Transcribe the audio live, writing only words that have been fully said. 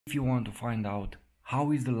If you want to find out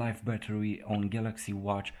how is the life battery on Galaxy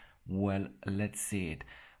Watch, well, let's see it.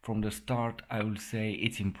 From the start, I will say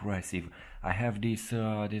it's impressive. I have this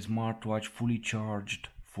smartwatch fully charged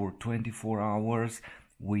for 24 hours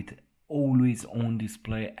with always on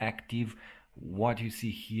display active. What you see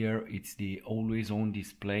here, it's the always on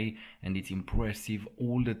display, and it's impressive.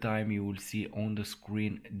 All the time you will see on the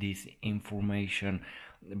screen this information.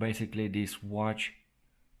 Basically, this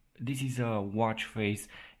is a watch face.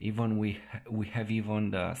 Even we have even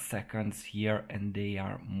the seconds here, and they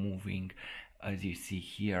are moving as you see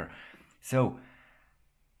here. So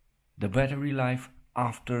the battery life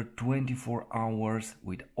after 24 hours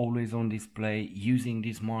with always on display, using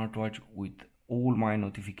this smartwatch with all my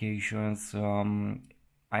notifications.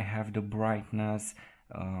 I have the brightness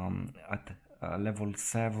at level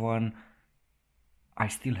 7. I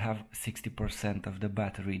still have 60% of the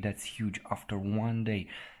battery. That's huge after 1 day.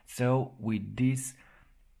 So with this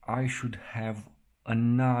I should have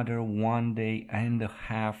another 1 day and a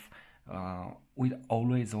half with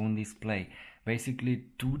always on display. Basically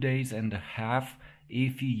 2 days and a half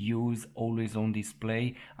if you use always on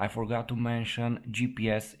display. I forgot to mention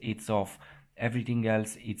GPS, it's off. Everything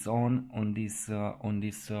else it's on this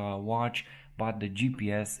watch, but the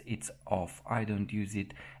GPS it's off. I don't use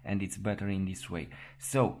it, and it's better in this way.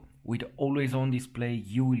 So with always on display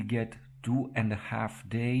you will get 2.5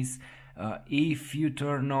 days. If you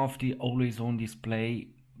turn off the always on display,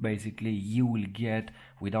 basically you will get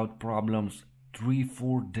without problems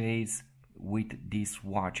 3-4 days with this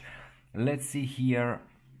watch. Let's see here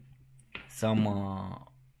some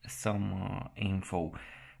info.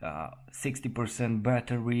 60%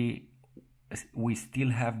 battery. We still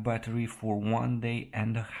have battery for 1 day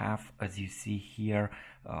and a half, as you see here.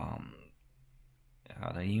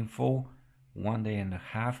 The info, 1 day and a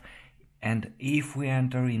half. And if we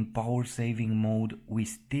enter in power saving mode, we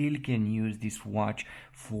still can use this watch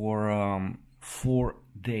for 4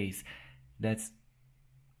 days. That's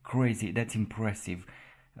crazy, that's impressive.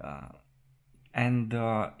 And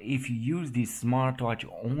if you use this smartwatch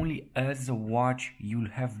only as a watch, you'll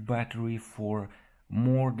have battery for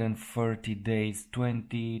more than 30 days,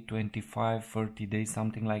 20, 25, 30 days,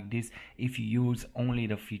 something like this, if you use only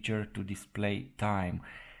the feature to display time.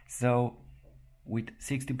 So with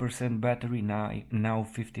 60% battery, now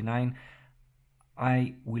 59,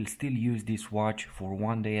 I will still use this watch for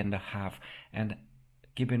 1 day and a half. And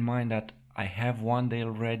keep in mind that I have 1 day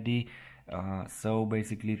already. So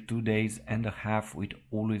basically 2 days and a half with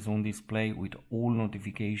always on display, with all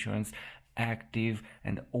notifications active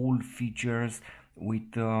and all features,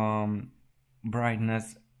 with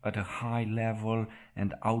brightness at a high level,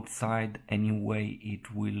 and outside anyway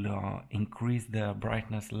it will increase the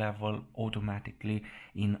brightness level automatically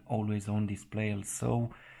in always on display. Also,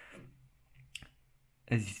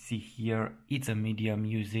 as you see here, it's a medium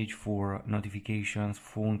usage for notifications,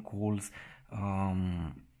 phone calls,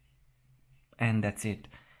 and that's it.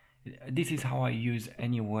 This is how I use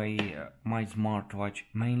anyway my smartwatch,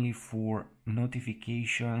 mainly for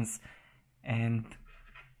notifications and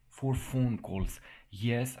for phone calls.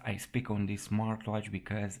 Yes, I speak on this smartwatch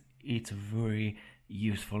because it's a very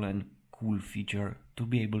useful and cool feature to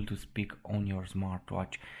be able to speak on your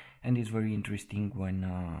smartwatch, and it's very interesting when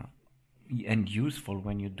and useful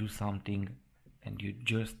when you do something and you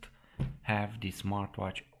just have this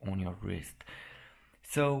smartwatch on your wrist.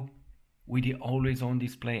 So with the always on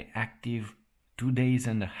display active, 2 days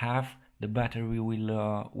and a half, the battery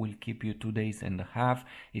will keep you 2 days and a half.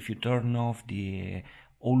 If you turn off the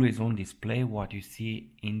always on display, what you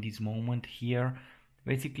see in this moment here,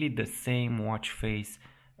 basically the same watch face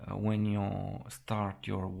when you start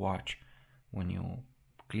your watch, when you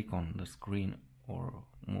click on the screen or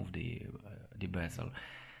move the bezel.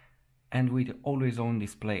 And with always on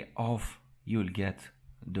display off, you'll get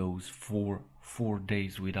those four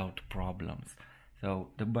days without problems. So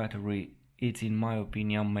the battery, it's in my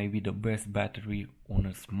opinion maybe the best battery on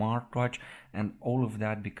a smartwatch, and all of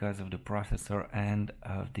that because of the processor and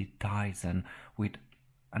the Tizen. With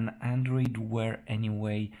an Android Wear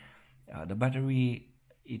anyway, the battery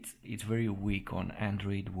it's very weak on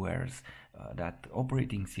Android Wears. That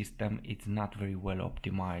operating system, it's not very well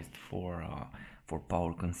optimized for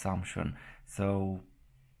power consumption. So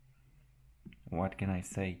what can I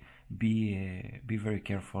say? Be very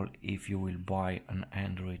careful if you will buy an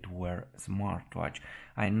Android Wear smartwatch.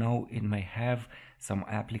 I know it may have some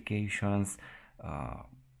applications,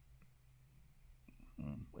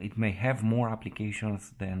 it may have more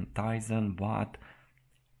applications than Tizen, but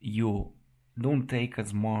you don't take a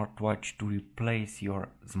smartwatch to replace your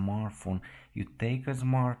smartphone. You take a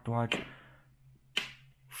smartwatch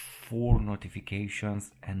for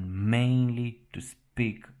notifications and mainly to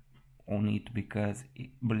speak on it, because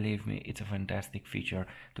believe me, it's a fantastic feature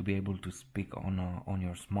to be able to speak on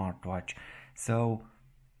your smartwatch. So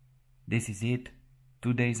this is it.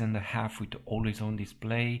 2 days and a half with always on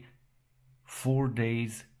display, 4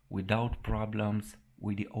 days without problems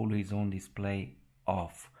with the always on display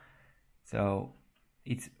off. So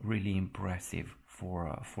it's really impressive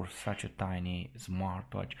for such a tiny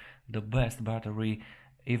smartwatch. The best battery,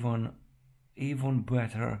 even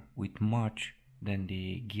better with much than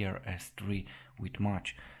the Gear S3 with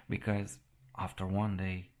much, because after 1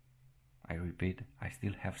 day, I repeat, I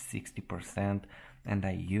still have 60%, and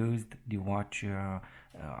I used the watch,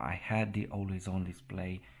 I had the always on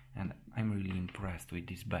display, and I'm really impressed with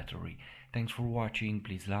this battery. Thanks for watching.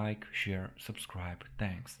 Please like, share, subscribe.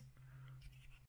 Thanks.